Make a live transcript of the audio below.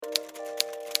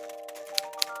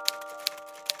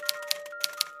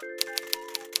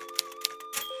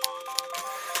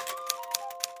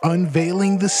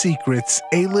unveiling the secrets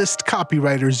A-list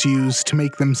copywriters use to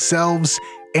make themselves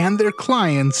and their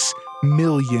clients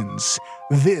millions.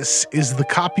 This is the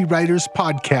Copywriters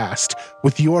Podcast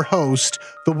with your host,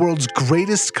 the world's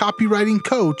greatest copywriting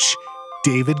coach,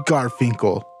 David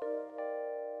Garfinkel.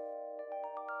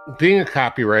 Being a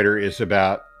copywriter is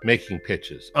about making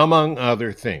pitches, among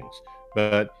other things,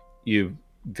 but you've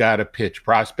got to pitch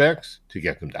prospects to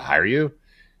get them to hire you.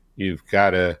 You've got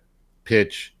to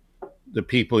pitch the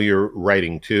people you're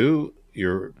writing to,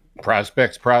 your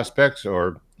prospects,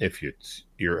 or if it's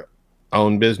your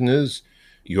own business,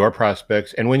 your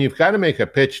prospects. And when you've got to make a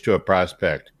pitch to a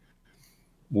prospect,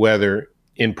 whether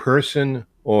in person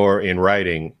or in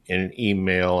writing, in an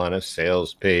email, on a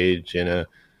sales page, in a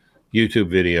YouTube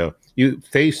video, you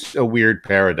face a weird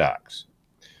paradox.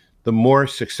 The more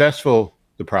successful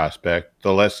the prospect,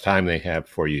 the less time they have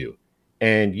for you.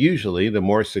 And usually the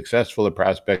more successful the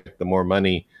prospect, the more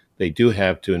money they do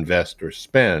have to invest or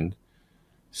spend.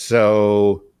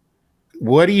 So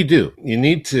what do? You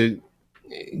need to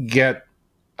get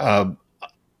a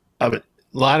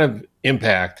lot of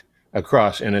impact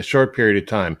across in a short period of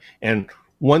time. And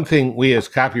one thing we as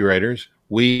copywriters,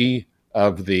 we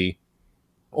of the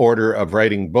order of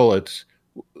writing bullets,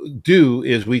 do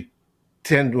is we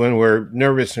tend, when we're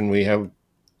nervous and we have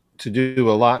to do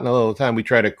a lot in a little time, we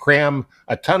try to cram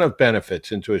a ton of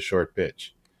benefits into a short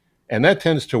pitch. And that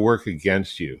tends to work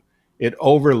against you. It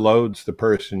overloads the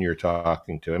person you're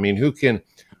talking to. I mean, who can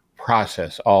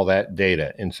process all that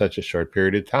data in such a short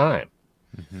period of time?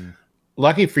 Mm-hmm.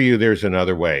 Lucky for you, there's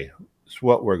another way. It's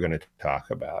what we're going to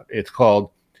talk about. It's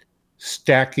called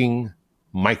stacking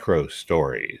micro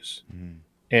stories. Mm-hmm.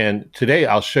 And today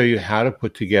I'll show you how to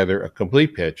put together a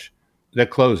complete pitch that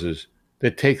closes,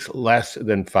 that takes less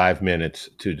than 5 minutes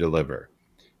to deliver.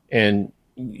 And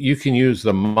you can use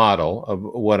the model of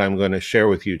what I'm going to share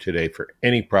with you today for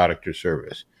any product or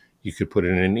service. You could put it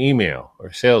in an email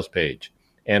or sales page.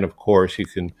 And of course, you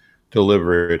can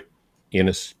deliver it in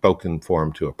a spoken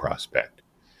form to a prospect.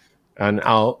 And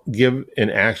I'll give an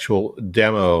actual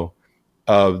demo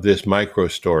of this micro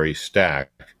story stack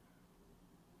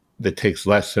that takes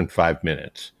less than 5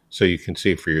 minutes, so you can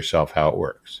see for yourself how it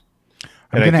works.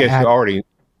 And I guess you already,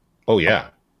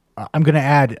 I'm going to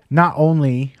add, not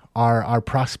only are our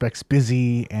prospects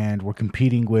busy and we're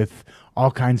competing with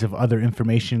all kinds of other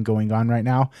information going on right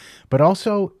now, but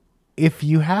also if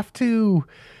you have to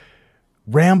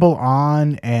ramble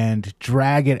on and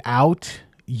drag it out,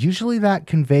 usually that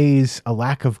conveys a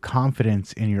lack of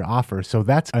confidence in your offer. So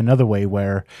that's another way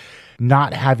where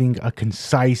not having a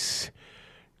concise,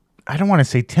 I don't want to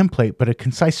say template, but a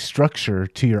concise structure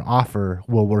to your offer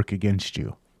will work against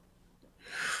you.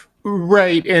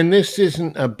 Right. And this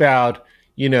isn't about,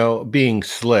 being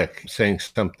slick, saying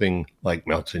something like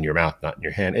melts in your mouth, not in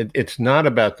your hand. It's not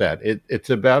about that.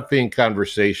 It's about being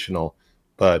conversational,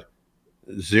 but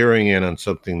zeroing in on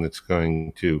something that's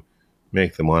going to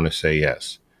make them want to say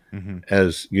yes. Mm-hmm.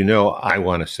 As you know, I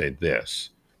want to say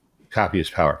this. Copy is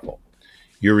powerful.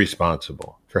 You're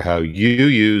responsible for how you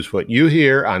use what you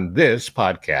hear on this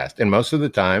podcast. And most of the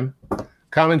time,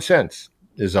 common sense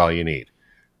is all you need.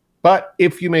 But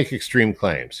if you make extreme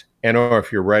claims, or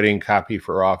if you're writing copy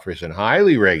for offers in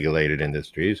highly regulated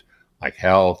industries like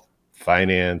health,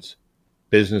 finance,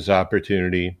 business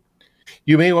opportunity,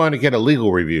 you may want to get a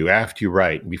legal review after you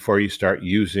write before you start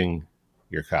using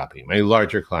your copy. My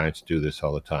larger clients do this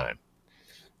all the time.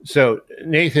 So,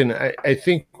 Nathan, I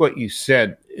think what you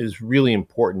said is really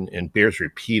important and bears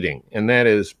repeating. And that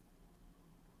is,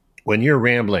 when you're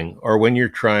rambling or when you're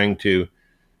trying to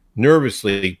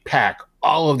nervously pack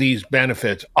all of these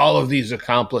benefits, all of these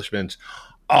accomplishments,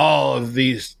 all of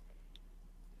these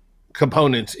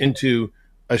components into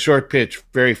a short pitch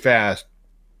very fast,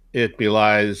 it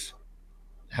belies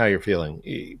how you're feeling.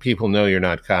 People know you're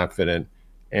not confident,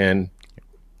 and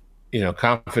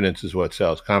confidence is what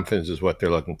sells. Confidence is what they're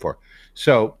looking for.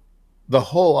 So the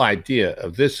whole idea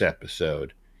of this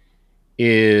episode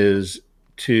is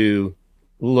to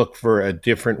look for a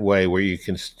different way where you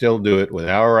can still do it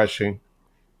without rushing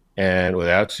and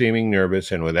without seeming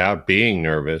nervous and without being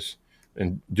nervous,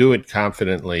 and do it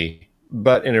confidently,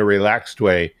 but in a relaxed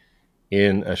way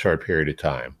in a short period of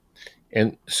time.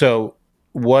 And so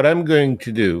what I'm going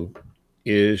to do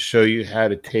is show you how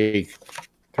to take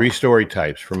 3 story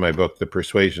types from my book, The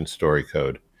Persuasion Story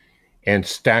Code, and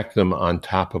stack them on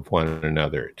top of one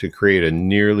another to create a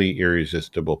nearly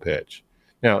irresistible pitch.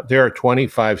 Now, there are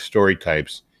 25 story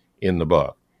types in the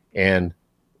book. And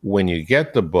when you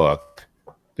get the book,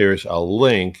 there's a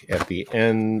link at the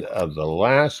end of the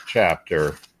last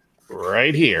chapter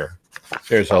right here.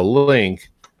 There's a link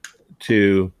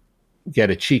to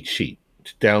get a cheat sheet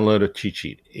to download a cheat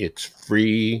sheet. It's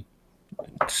free.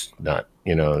 It's not,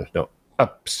 there's no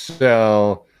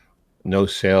upsell. No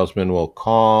salesman will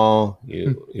call.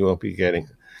 You won't be getting.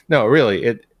 No,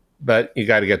 really, but you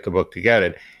got to get the book to get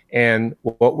it. And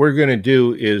what we're going to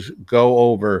do is go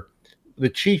over the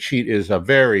cheat sheet is a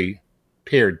very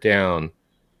pared down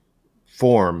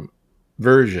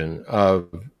version of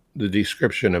the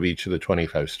description of each of the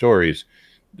 25 stories.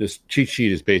 This cheat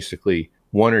sheet is basically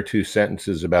 1 or 2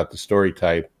 sentences about the story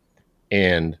type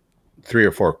and 3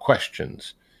 or 4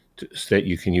 questions that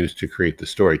you can use to create the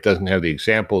story. It doesn't have the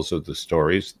examples of the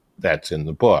stories that's in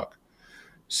the book.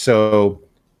 So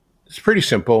it's pretty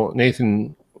simple. Nathan,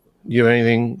 do you have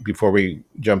anything before we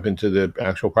jump into the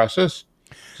actual process?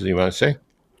 Does you want to say?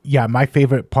 Yeah, my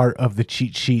favorite part of the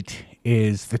cheat sheet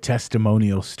is the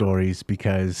testimonial stories,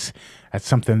 because that's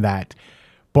something that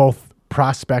both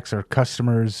prospects or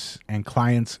customers and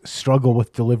clients struggle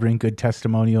with delivering good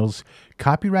testimonials.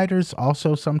 Copywriters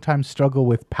also sometimes struggle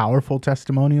with powerful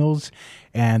testimonials,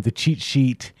 and the cheat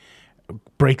sheet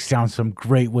breaks down some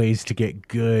great ways to get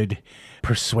good,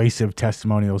 persuasive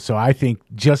testimonials. So I think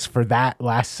just for that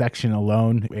last section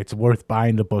alone, it's worth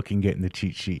buying the book and getting the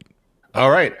cheat sheet.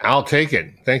 All right, I'll take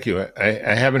it. Thank you. I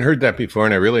haven't heard that before,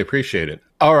 and I really appreciate it.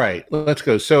 All right, let's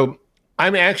go. So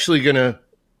I'm actually going to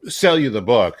sell you the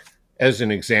book as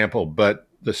an example, but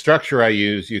the structure I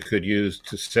use, you could use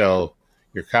to sell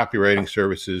your copywriting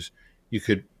services. You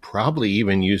could probably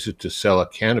even use it to sell a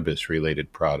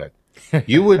cannabis-related product.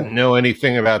 You wouldn't know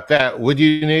anything about that, would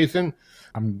you, Nathan?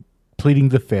 I'm pleading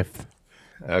the fifth.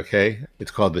 Okay.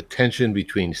 It's called The Tension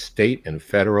Between State and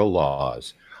Federal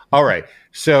Laws. All right.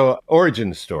 So,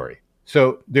 origin story.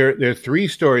 So there are 3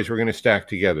 stories we're going to stack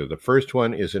together. The first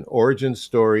one is an origin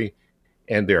story,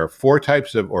 and there are 4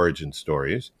 types of origin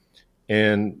stories.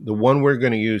 And the one we're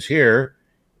going to use here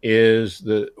is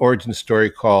the origin story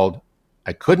called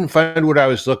I Couldn't Find What I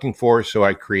Was Looking For, So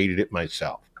I Created It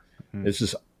Myself. Mm-hmm. This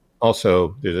is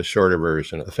also, there's a shorter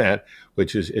version of that,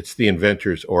 which is it's the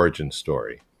inventor's origin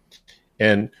story.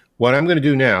 And what I'm going to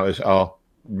do now is I'll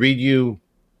read you,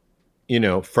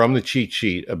 from the cheat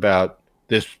sheet about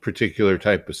this particular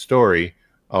type of story.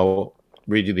 I'll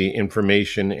read you the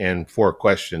information and 4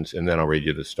 questions, and then I'll read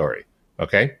you the story.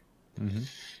 Okay? Mm-hmm.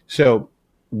 So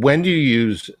when do you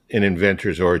use an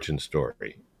inventor's origin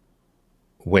story?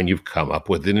 When you've come up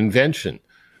with an invention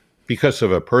because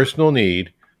of a personal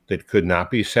need that could not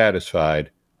be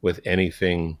satisfied with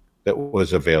anything that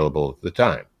was available at the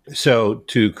time. So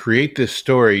to create this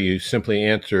story, you simply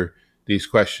answer these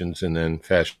questions and then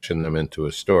fashion them into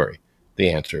a story, the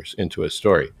answers into a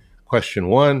story. Question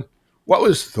 1, what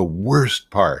was the worst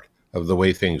part of the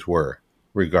way things were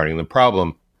regarding the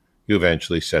problem you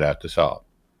eventually set out to solve?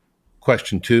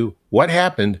 Question 2, what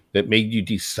happened that made you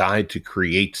decide to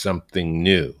create something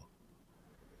new?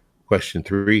 Question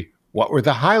 3, what were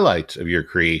the highlights of your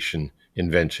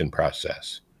invention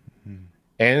process? Mm-hmm.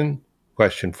 And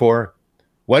question 4,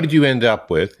 what did you end up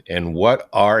with, and what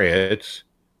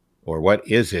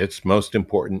is its most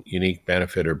important unique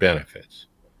benefit or benefits?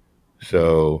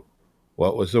 So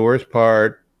what was the worst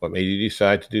part? What made you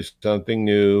decide to do something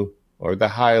new, or the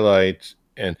highlights?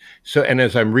 And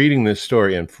as I'm reading this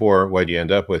story, and 4, what do you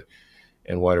end up with,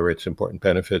 and what are its important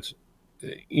benefits?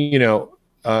 See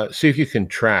if you can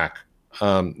track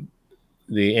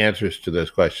the answers to those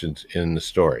questions in the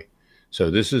story. So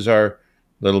this is our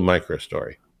little micro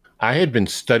story. I had been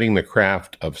studying the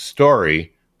craft of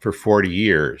story for 40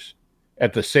 years.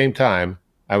 At the same time,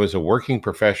 I was a working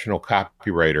professional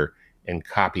copywriter and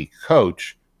copy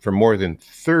coach for more than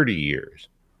 30 years.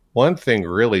 One thing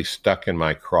really stuck in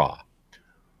my craw.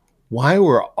 Why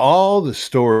were all the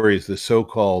stories the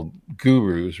so-called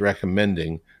gurus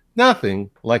recommending nothing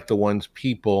like the ones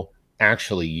people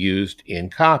actually used in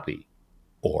copy,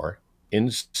 or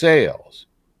in sales,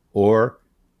 or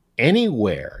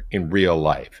anywhere in real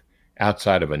life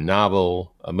outside of a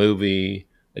novel, a movie,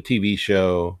 a TV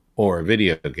show, or a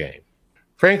video game?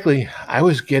 Frankly, I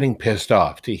was getting pissed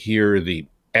off to hear the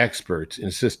experts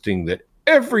insisting that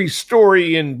every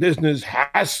story in business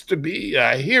has to be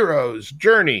a hero's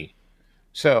journey.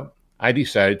 So I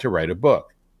decided to write a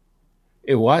book.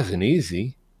 It wasn't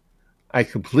easy. I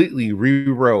completely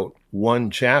rewrote one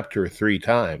chapter 3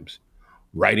 times.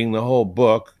 Writing the whole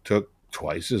book took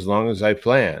twice as long as I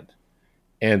planned,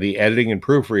 and the editing and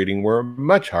proofreading were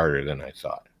much harder than I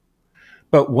thought.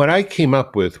 But what I came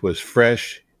up with was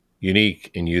fresh,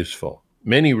 unique, and useful.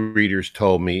 Many readers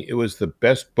told me it was the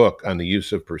best book on the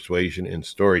use of persuasion in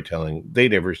storytelling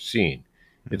they'd ever seen.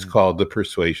 It's called The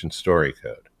Persuasion Story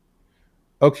Code.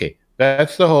 Okay,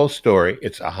 that's the whole story.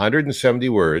 It's 170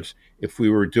 words. If we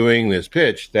were doing this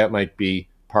pitch, that might be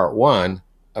part one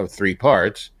of 3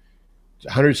 parts. It's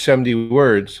 170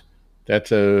 words.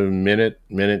 That's a minute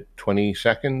 20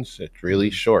 seconds. It's really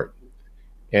short.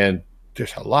 And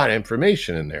there's a lot of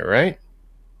information in there, right?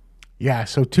 Yeah.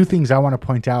 So, two things I want to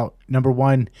point out. Number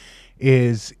one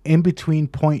is in between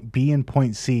point B and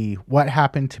point C, what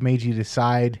happened to made you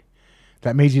decide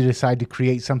to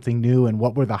create something new, and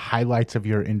what were the highlights of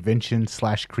your invention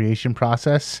 / creation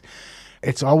process?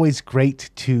 It's always great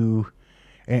to,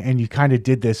 and you kind of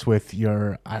did this with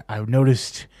I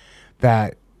noticed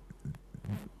that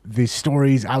the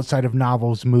stories outside of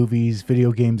novels, movies,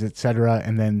 video games, etc.,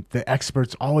 and then the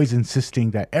experts always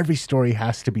insisting that every story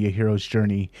has to be a hero's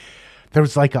journey. There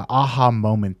was like a aha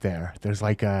moment there. There's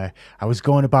like I was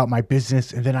going about my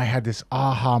business, and then I had this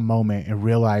aha moment and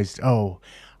realized, oh,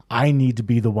 I need to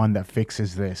be the one that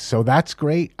fixes this. So that's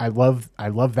great. I love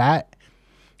that.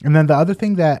 And then the other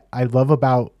thing that I love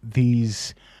about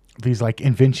these like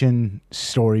invention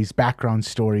stories, background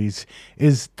stories,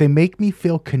 is they make me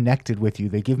feel connected with you.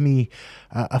 They give me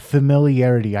a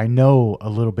familiarity. I know a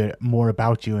little bit more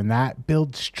about you, and that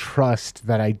builds trust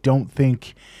that I don't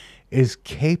think is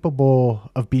capable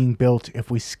of being built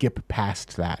if we skip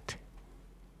past that.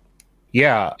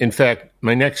 Yeah. In fact,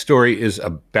 my next story is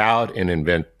about an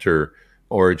inventor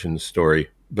origin story,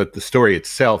 but the story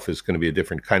itself is going to be a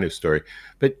different kind of story.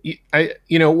 But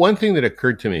one thing that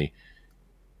occurred to me,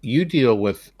 you deal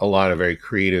with a lot of very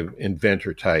creative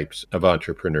inventor types of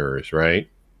entrepreneurs, right?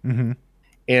 Mm-hmm.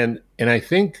 And I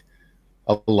think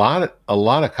a lot of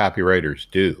copywriters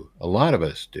do. A lot of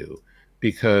us do,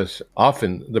 because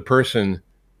often the person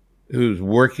who's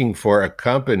working for a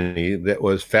company that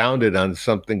was founded on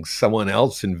something someone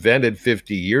else invented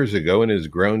 50 years ago and has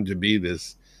grown to be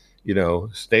this,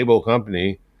 stable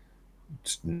company,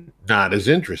 it's not as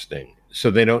interesting.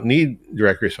 So they don't need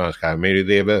direct response copy. Maybe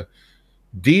they have a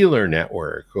dealer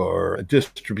network or a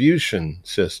distribution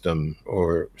system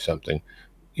or something,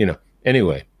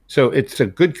 Anyway, so it's a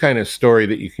good kind of story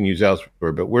that you can use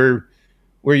elsewhere, but we're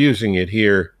using it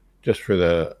here just for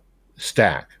the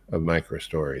stack of micro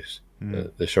stories,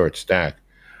 the short stack.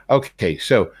 Okay,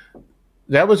 so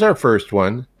that was our first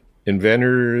one,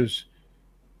 inventor's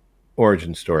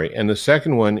origin story. And the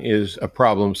second one is a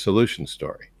problem solution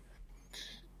story.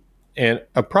 And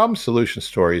a problem solution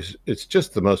story it's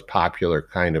just the most popular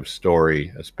kind of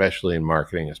story, especially in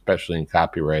marketing, especially in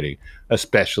copywriting,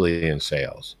 especially in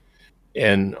sales.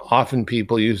 And often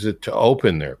people use it to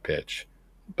open their pitch,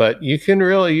 but you can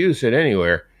really use it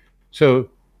anywhere. So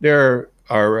there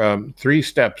are 3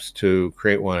 steps to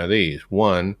create one of these.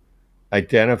 1,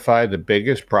 identify the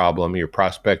biggest problem your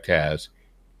prospect has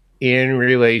in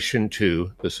relation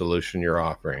to the solution you're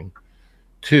offering.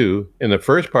 2, in the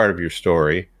first part of your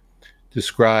story,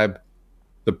 describe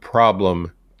the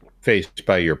problem faced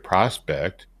by your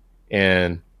prospect.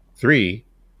 And 3,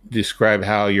 describe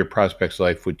how your prospect's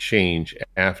life would change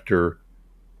after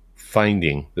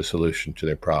finding the solution to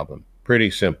their problem.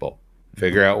 Pretty simple.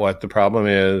 Figure out what the problem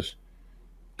is,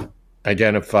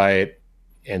 identify it,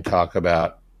 and talk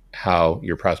about how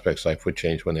your prospect's life would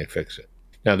change when they fix it.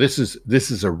 Now, this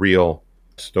is a real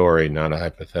story, not a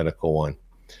hypothetical one.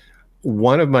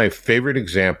 One of my favorite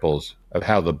examples of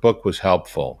how the book was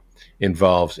helpful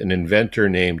involves an inventor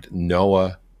named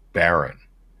Noah Baron.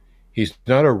 He's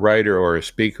not a writer or a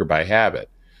speaker by habit,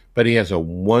 but he has a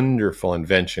wonderful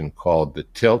invention called the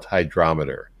tilt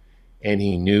hydrometer, and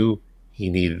he knew he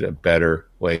needed a better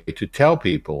way to tell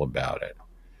people about it.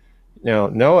 Now,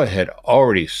 Noah had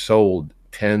already sold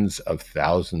tens of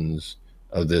thousands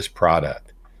of this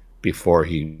product before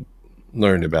he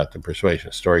learned about the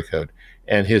persuasion story code.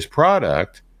 And his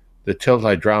product, the tilt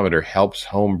hydrometer, helps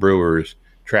home brewers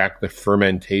track the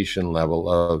fermentation level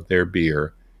of their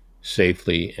beer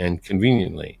safely and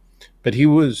conveniently. But he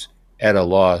was at a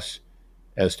loss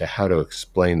as to how to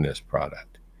explain this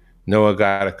product. Noah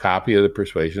got a copy of the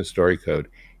persuasion story code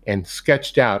and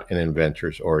sketched out an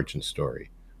inventor's origin story,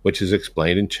 which is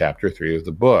explained in chapter 3 of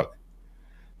the book.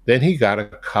 Then he got a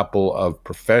couple of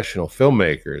professional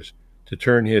filmmakers to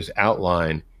turn his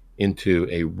outline into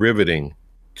a riveting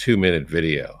 2-minute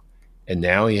video. And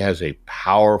now he has a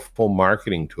powerful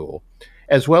marketing tool,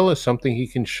 as well as something he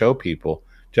can show people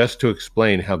just to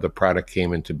explain how the product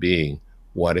came into being,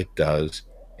 what it does,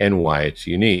 and why it's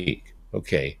unique.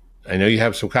 Okay, I know you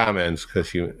have some comments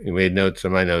because you made notes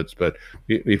on my notes, but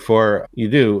before you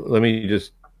do, let me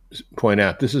just point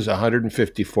out, this is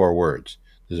 154 words.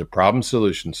 There's a problem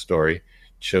solution story. It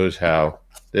shows how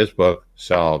this book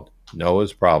solved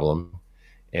Noah's problem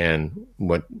and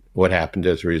what happened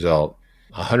as a result.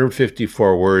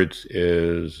 154 words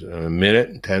is a minute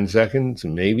and 10 seconds,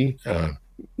 maybe.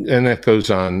 And that goes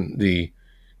on the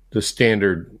the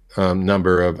standard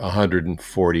number of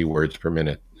 140 words per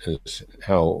minute is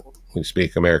how we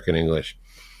speak American English.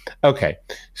 Okay,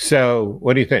 so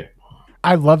what do you think?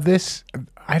 I love this.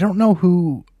 I don't know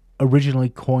who originally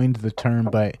coined the term,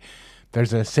 but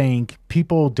there's a saying: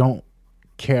 people don't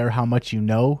care how much you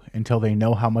know until they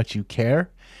know how much you care.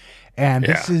 And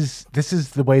Yeah. this is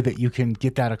the way that you can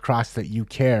get that across, that you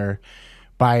care,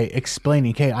 by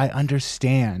explaining, "Okay, I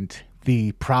understand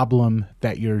the problem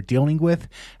that you're dealing with,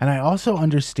 and I also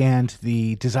understand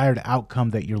the desired outcome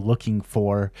that you're looking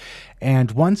for."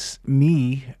 And once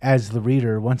I as the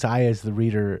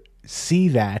reader see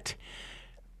that,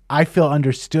 I feel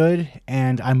understood,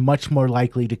 and I'm much more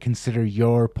likely to consider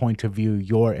your point of view,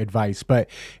 your advice. But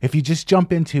if you just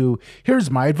jump into,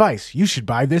 "Here's my advice, you should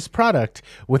buy this product,"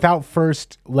 without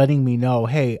first letting me know,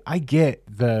 "Hey, I get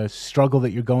the struggle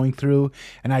that you're going through,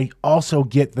 and I also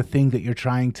get the thing that you're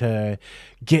trying to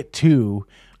get to."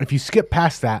 If you skip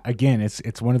past that, again,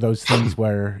 it's one of those things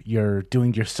where you're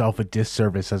doing yourself a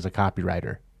disservice as a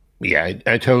copywriter. Yeah,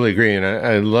 I totally agree. And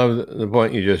I love the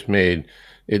point you just made.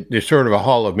 There's sort of a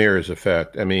hall of mirrors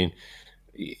effect. I mean,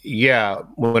 yeah,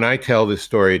 when I tell this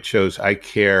story, it shows I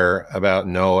care about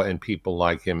Noah and people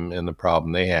like him and the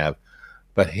problem they have.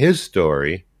 But his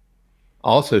story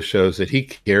also shows that he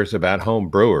cares about home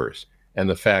brewers and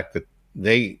the fact that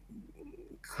they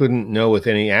couldn't know with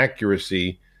any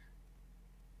accuracy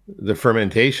the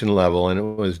fermentation level, and it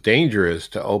was dangerous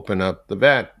to open up the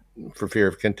vat for fear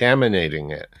of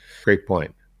contaminating it. Great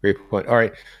point. Great point. All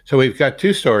right. So we've got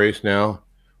two stories now.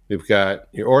 We've got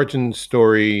your origin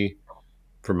story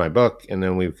for my book, and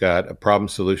then we've got a problem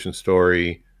solution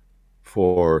story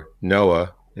for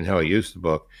Noah and how he used the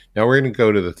book. Now we're going to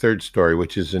go to the third story,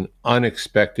 which is an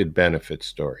unexpected benefit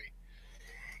story.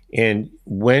 And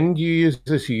when you use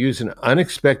this, you use an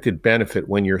unexpected benefit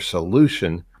when your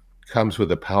solution comes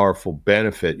with a powerful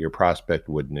benefit your prospect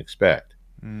wouldn't expect.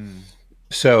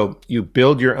 So you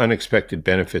build your unexpected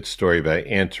benefit story by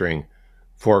answering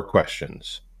 4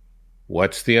 questions.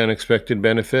 What's the unexpected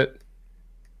benefit?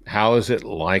 How is it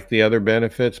like the other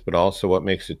benefits, but also what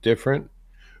makes it different?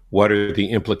 What are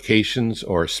the implications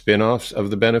or spin-offs of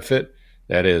the benefit?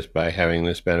 That is, by having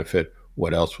this benefit,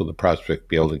 what else will the prospect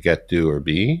be able to get, do, or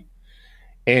be?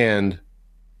 And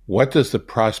what does the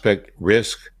prospect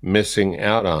risk missing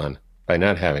out on by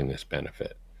not having this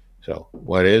benefit? So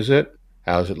what is it?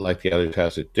 How is it like the others?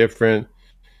 How's it different?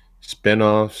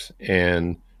 Spin-offs,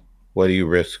 and what do you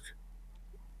risk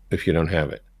if you don't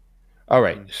have it? All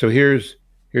right, so here's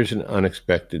an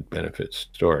unexpected benefit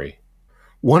story.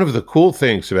 One of the cool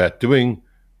things about doing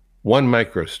one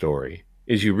micro story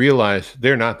is you realize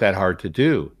they're not that hard to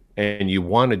do, and you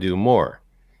want to do more.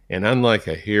 And unlike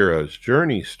a hero's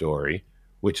journey story,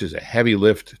 which is a heavy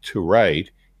lift to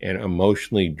write and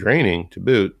emotionally draining to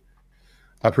boot,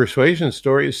 a persuasion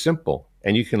story is simple,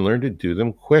 and you can learn to do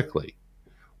them quickly.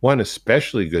 One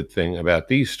especially good thing about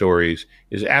these stories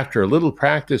is after a little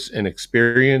practice and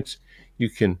experience, you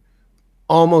can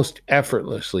almost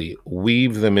effortlessly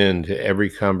weave them into every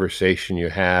conversation you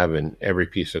have and every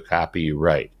piece of copy you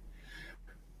write.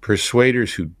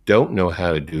 Persuaders who don't know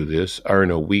how to do this are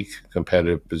in a weak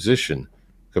competitive position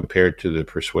compared to the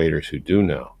persuaders who do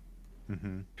know.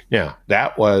 Mm-hmm. Now,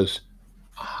 that was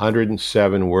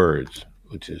 107 words,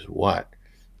 which is what?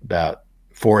 About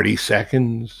 40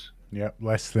 seconds? Yep,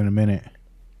 less than a minute.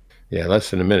 Yeah,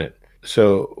 less than a minute.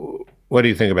 So, what do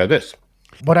you think about this?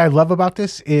 What I love about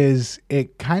this is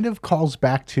it kind of calls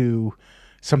back to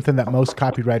something that most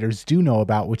copywriters do know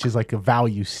about, which is like a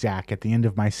value stack. At the end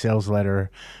of my sales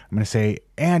letter, I'm going to say,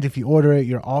 and if you order it,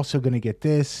 you're also going to get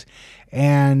this.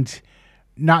 And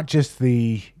not just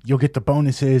you'll get the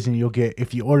bonuses, and you'll get,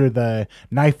 if you order the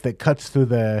knife that cuts through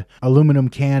the aluminum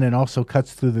can and also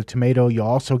cuts through the tomato, you'll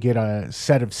also get a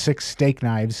set of 6 steak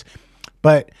knives.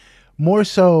 But more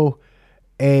so,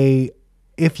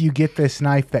 if you get this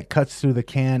knife that cuts through the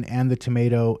can and the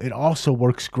tomato, it also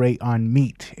works great on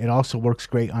meat. It also works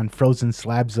great on frozen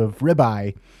slabs of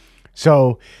ribeye.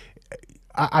 So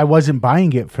I wasn't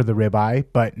buying it for the ribeye,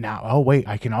 but now, oh wait,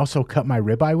 I can also cut my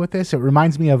ribeye with this. It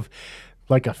reminds me of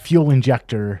like a fuel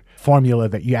injector formula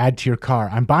that you add to your car.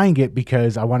 I'm buying it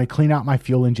because I want to clean out my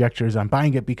fuel injectors. I'm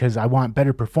buying it because I want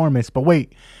better performance. But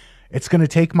wait, it's going to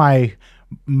take my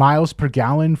miles per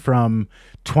gallon from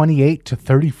 28 to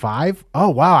 35. Oh,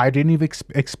 wow. I didn't even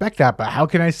expect that. But how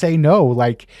can I say no?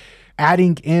 Like,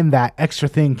 adding in that extra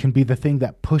thing can be the thing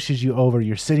that pushes you over.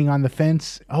 You're sitting on the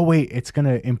fence. Oh, wait, it's going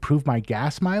to improve my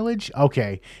gas mileage.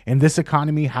 Okay. In this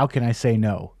economy, how can I say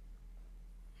no?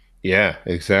 Yeah,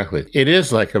 exactly. It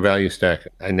is like a value stack.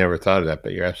 I never thought of that,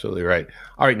 but you're absolutely right.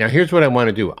 All right, now here's what I want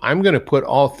to do. I'm going to put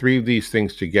all 3 of these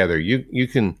things together. You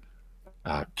can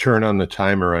turn on the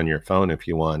timer on your phone if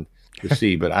you want to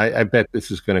see, but I bet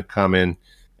this is going to come in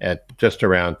at just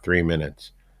around 3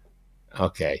 minutes.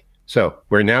 Okay, so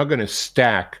we're now going to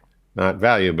stack, not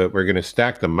value, but we're going to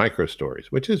stack the micro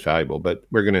stories, which is valuable, but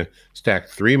we're going to stack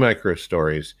 3 micro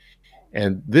stories.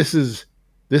 And this is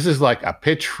like a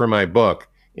pitch for my book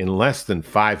in less than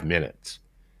 5 minutes,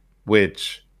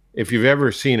 which if you've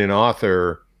ever seen an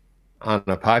author on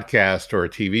a podcast or a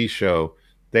TV show,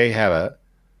 they have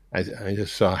I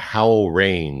just saw Howell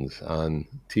Raines on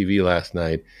TV last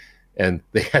night, and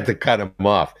they had to cut him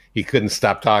off. He couldn't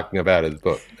stop talking about his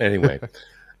book. Anyway,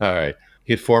 all right.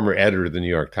 He's former editor of the New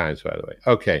York Times, by the way.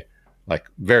 Okay, like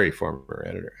very former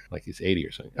editor, like he's 80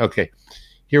 or something. Okay,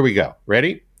 here we go.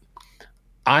 Ready?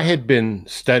 I had been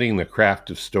studying the craft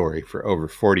of story for over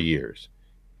 40 years.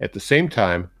 At the same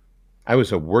time, I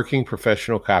was a working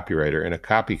professional copywriter and a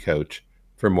copy coach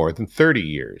for more than 30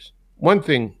 years. One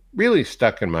thing really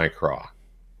stuck in my craw.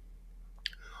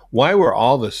 Why were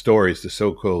all the stories the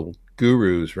so-called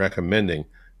gurus recommending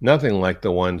nothing like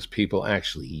the ones people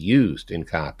actually used in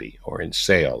copy or in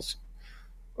sales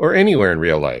or anywhere in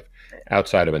real life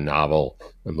outside of a novel,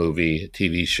 a movie, a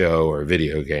TV show, or a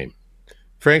video game?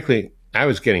 Frankly, I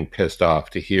was getting pissed off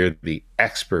to hear the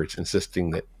experts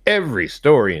insisting that every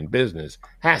story in business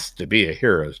has to be a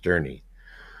hero's journey.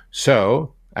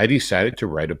 So I decided to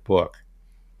write a book.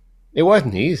 It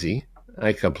wasn't easy.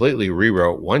 I completely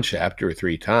rewrote one chapter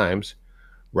 3 times.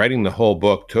 Writing the whole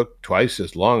book took twice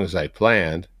as long as I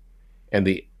planned, and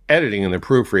the editing and the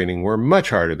proofreading were much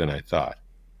harder than I thought.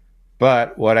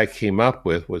 But what I came up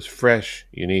with was fresh,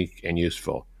 unique, and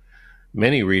useful.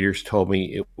 Many readers told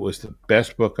me it was the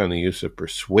best book on the use of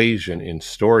persuasion in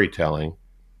storytelling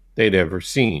they'd ever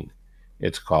seen.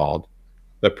 It's called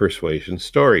The Persuasion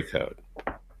Story Code.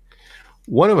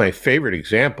 One of my favorite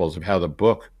examples of how the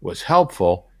book was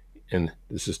helpful, and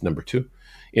this is number 2,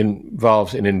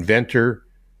 involves an inventor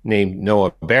named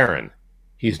Noah Baron.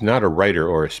 He's not a writer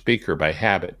or a speaker by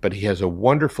habit, but he has a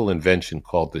wonderful invention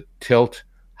called the tilt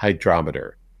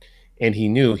hydrometer, and he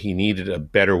knew he needed a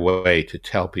better way to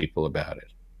tell people about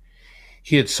it.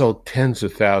 He had sold tens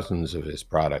of thousands of his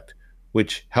product,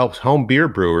 which helps home beer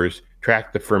brewers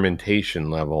track the fermentation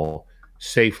level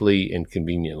safely and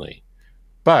conveniently.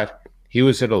 But he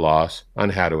was at a loss on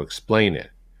how to explain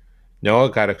it.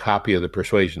 Noah got a copy of the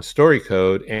Persuasion Story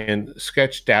Code and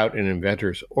sketched out an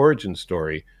inventor's origin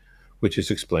story, which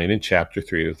is explained in Chapter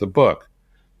 3 of the book.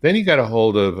 Then he got a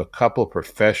hold of a couple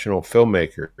professional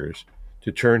filmmakers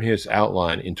to turn his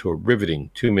outline into a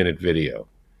riveting 2-minute video.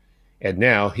 And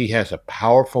now he has a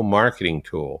powerful marketing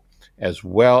tool as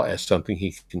well as something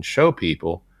he can show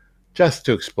people just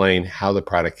to explain how the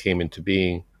product came into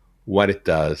being, what it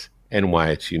does, and why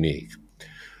it's unique.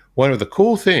 One of the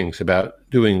cool things about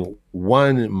doing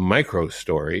one micro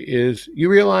story is you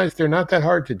realize they're not that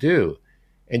hard to do,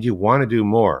 and you want to do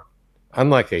more.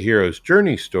 Unlike a hero's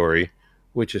journey story,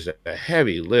 which is a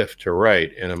heavy lift to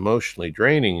write and emotionally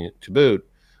draining to boot,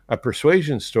 a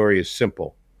persuasion story is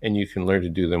simple, and you can learn to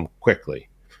do them quickly.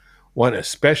 One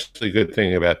especially good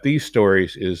thing about these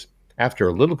stories is after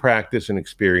a little practice and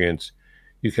experience,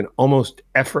 you can almost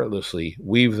effortlessly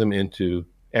weave them into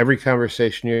every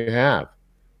conversation you have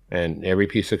and every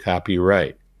piece of copy you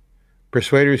write.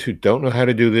 Persuaders who don't know how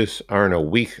to do this are in a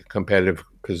weak competitive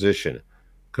position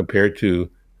compared to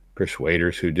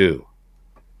persuaders who do.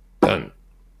 Done.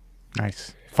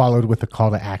 Nice. Followed with a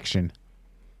call to action.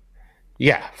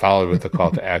 Yeah, followed with a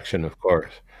call to action, of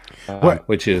course,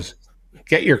 which is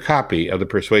get your copy of the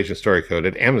Persuasion Story Code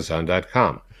at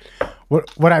Amazon.com.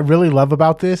 What I really love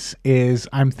about this is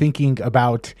I'm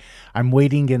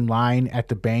waiting in line at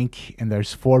the bank and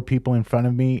there's 4 people in front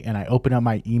of me, and I open up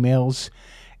my emails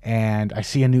and I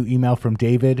see a new email from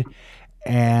David,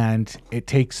 and it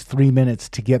takes 3 minutes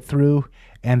to get through,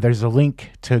 and there's a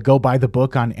link to go buy the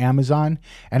book on Amazon,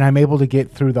 and I'm able to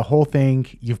get through the whole thing.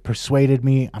 You've persuaded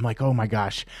me. I'm like, oh my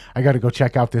gosh, I got to go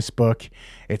check out this book.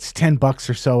 It's $10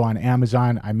 or so on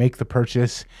Amazon. I make the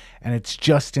purchase, and it's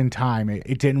just in time.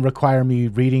 It didn't require me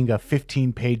reading a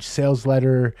 15-page sales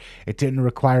letter. It didn't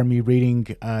require me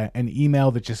reading an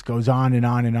email that just goes on and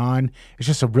on and on. It's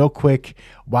just a real quick,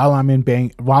 while I'm in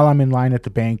line at the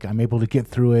bank, I'm able to get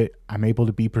through it. I'm able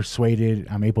to be persuaded.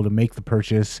 I'm able to make the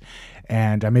purchase,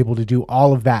 and I'm able to do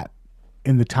all of that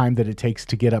in the time that it takes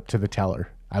to get up to the teller.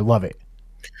 I love it.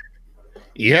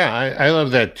 Yeah, I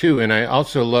love that too. And I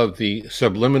also love the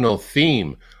subliminal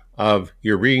theme of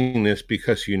you're reading this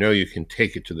because you know you can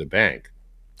take it to the bank.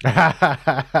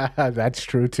 That's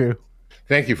true too.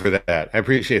 Thank you for that. I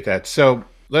appreciate that. So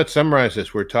let's summarize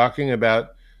this. We're talking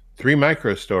about 3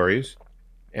 micro stories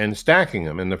and stacking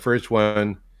them. And the first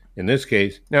one In this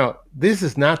case, now, this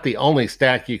is not the only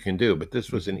stack you can do, but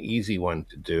this was an easy one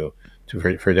to do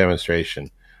for demonstration.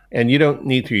 And you don't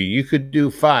need 3. You could do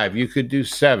 5. You could do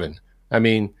 7. I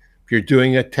mean, if you're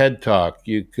doing a TED Talk,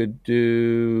 you could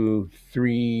do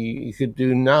 3. You could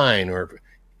do 9, or,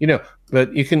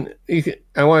 but you can.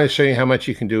 I want to show you how much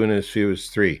you can do in as few as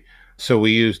 3. So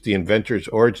we used the inventor's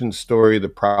origin story, the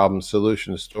problem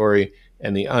solution story,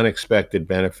 and the unexpected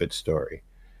benefit story.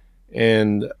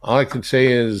 And all I can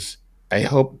say is I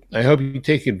hope you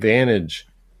take advantage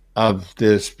of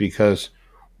this, because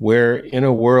we're in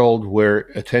a world where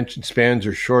attention spans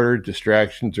are shorter,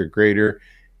 distractions are greater,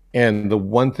 and the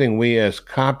one thing we as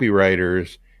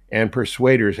copywriters and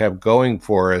persuaders have going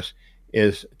for us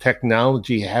is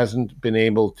technology hasn't been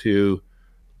able to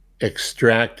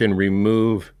extract and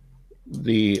remove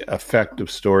the effect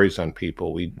of stories on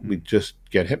people. We just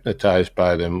get hypnotized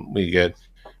by them. We get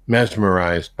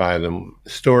mesmerized by them.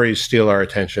 Stories steal our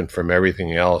attention from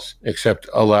everything else except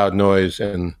a loud noise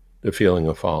and the feeling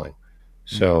of falling.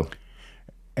 So,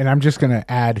 and I'm just going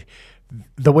to add,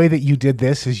 the way that you did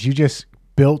this is you just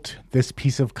built this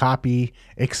piece of copy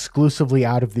exclusively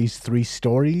out of these 3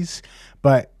 stories.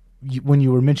 But when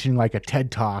you were mentioning like a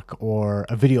TED Talk or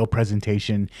a video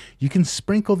presentation, you can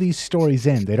sprinkle these stories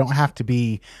in. They don't have to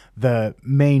be the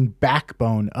main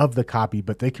backbone of the copy,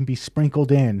 but they can be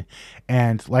sprinkled in.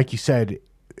 And like you said,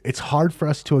 it's hard for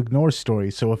us to ignore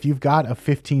stories. So if you've got a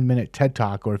 15-minute TED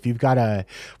Talk, or if you've got a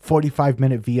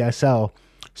 45-minute VSL,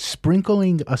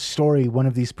 sprinkling a story, one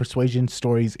of these persuasion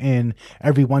stories, in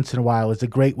every once in a while is a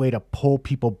great way to pull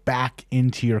people back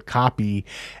into your copy.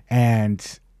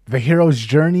 And the hero's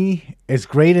journey, as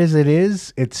great as it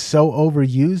is, it's so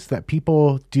overused that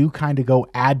people do kind of go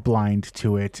ad blind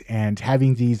to it, and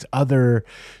having these other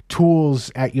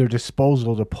tools at your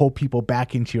disposal to pull people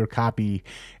back into your copy,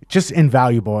 just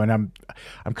invaluable. And I'm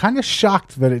kind of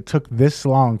shocked that it took this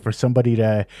long for somebody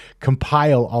to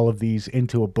compile all of these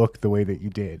into a book the way that you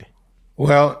did.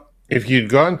 Well, if you'd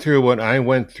gone through what I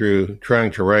went through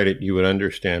trying to write it, you would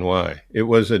understand why. It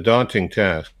was a daunting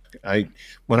task.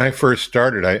 When I first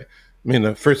started, I mean,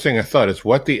 the first thing I thought is,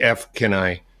 what the F can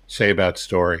I say about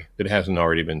story that hasn't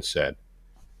already been said?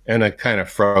 And I kind of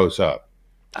froze up.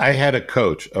 I had a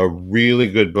coach, a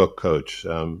really good book coach.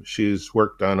 She's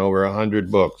worked on over 100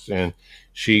 books, and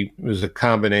she was a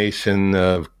combination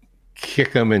of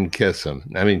kick 'em and kiss 'em.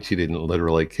 I mean, she didn't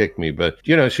literally kick me, but,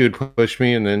 she would push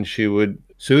me, and then she would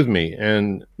soothe me,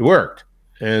 and it worked.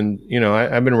 And,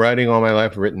 I've been writing all my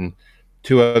life. I've written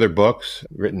 2 other books,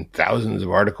 written thousands of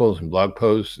articles and blog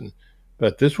posts,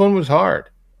 but this one was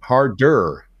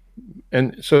harder.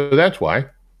 And so that's why.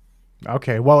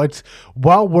 Okay, well, it's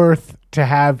well worth to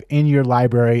have in your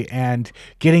library, and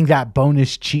getting that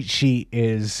bonus cheat sheet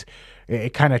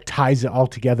it kind of ties it all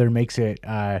together, makes it,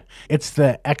 it's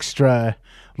the extra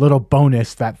little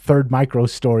bonus. That third micro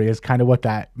story is kind of what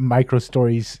that micro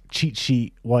stories cheat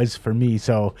sheet was for me.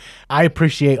 So I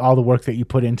appreciate all the work that you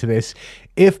put into this.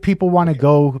 If people want to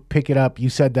go pick it up, you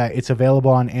said that it's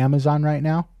available on Amazon right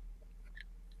now?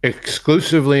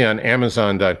 Exclusively on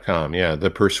Amazon.com. Yeah,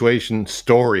 the Persuasion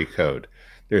Story Code.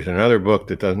 There's another book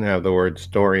that doesn't have the word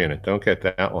story in it. Don't get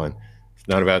that one. It's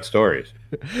not about stories.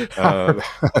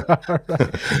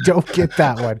 Don't get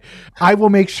that one. I will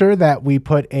make sure that we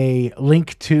put a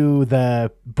link to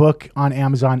the book on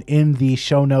Amazon in the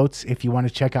show notes. If you want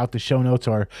to check out the show notes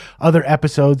or other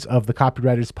episodes of the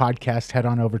Copywriters Podcast, head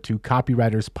on over to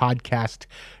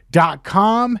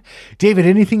copywriterspodcast.com. David,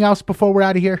 anything else before we're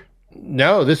out of here?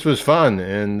 No, this was fun,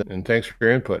 and thanks for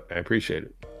your input. I appreciate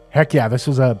it. Heck yeah, this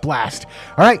was a blast.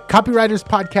 All right,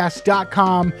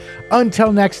 copywriterspodcast.com.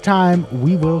 Until next time,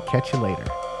 we will catch you later.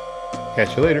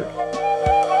 Catch you later.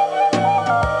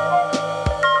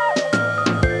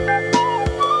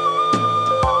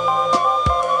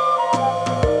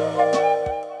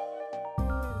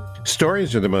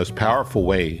 Stories are the most powerful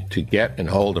way to get and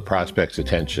hold a prospect's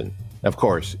attention. Of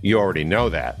course, you already know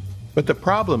that. But the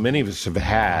problem many of us have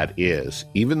had is,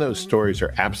 even though stories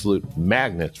are absolute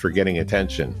magnets for getting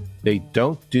attention, they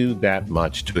don't do that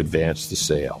much to advance the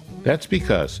sale. That's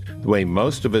because the way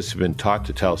most of us have been taught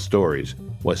to tell stories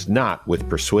was not with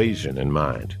persuasion in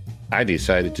mind. I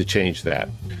decided to change that.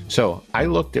 So I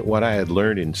looked at what I had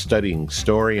learned in studying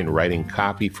story and writing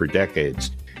copy for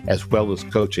decades, as well as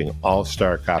coaching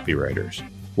all-star copywriters.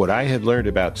 What I had learned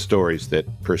about stories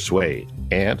that persuade,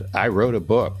 and I wrote a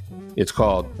book. It's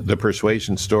called The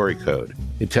Persuasion Story Code.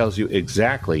 It tells you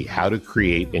exactly how to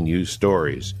create and use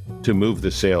stories to move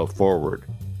the sale forward.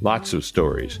 Lots of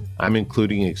stories. I'm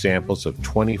including examples of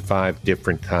 25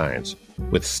 different kinds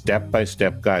with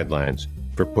step-by-step guidelines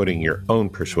for putting your own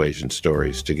persuasion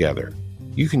stories together.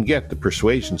 You can get the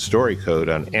Persuasion Story Code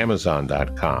on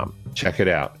Amazon.com. Check it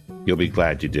out. You'll be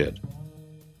glad you did.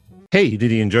 Hey,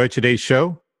 did you enjoy today's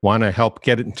show? Want to help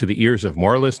get it into the ears of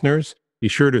more listeners? Be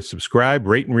sure to subscribe,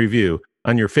 rate, and review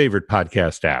on your favorite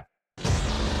podcast app.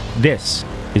 This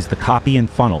is the Copy and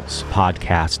Funnels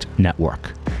Podcast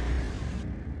Network.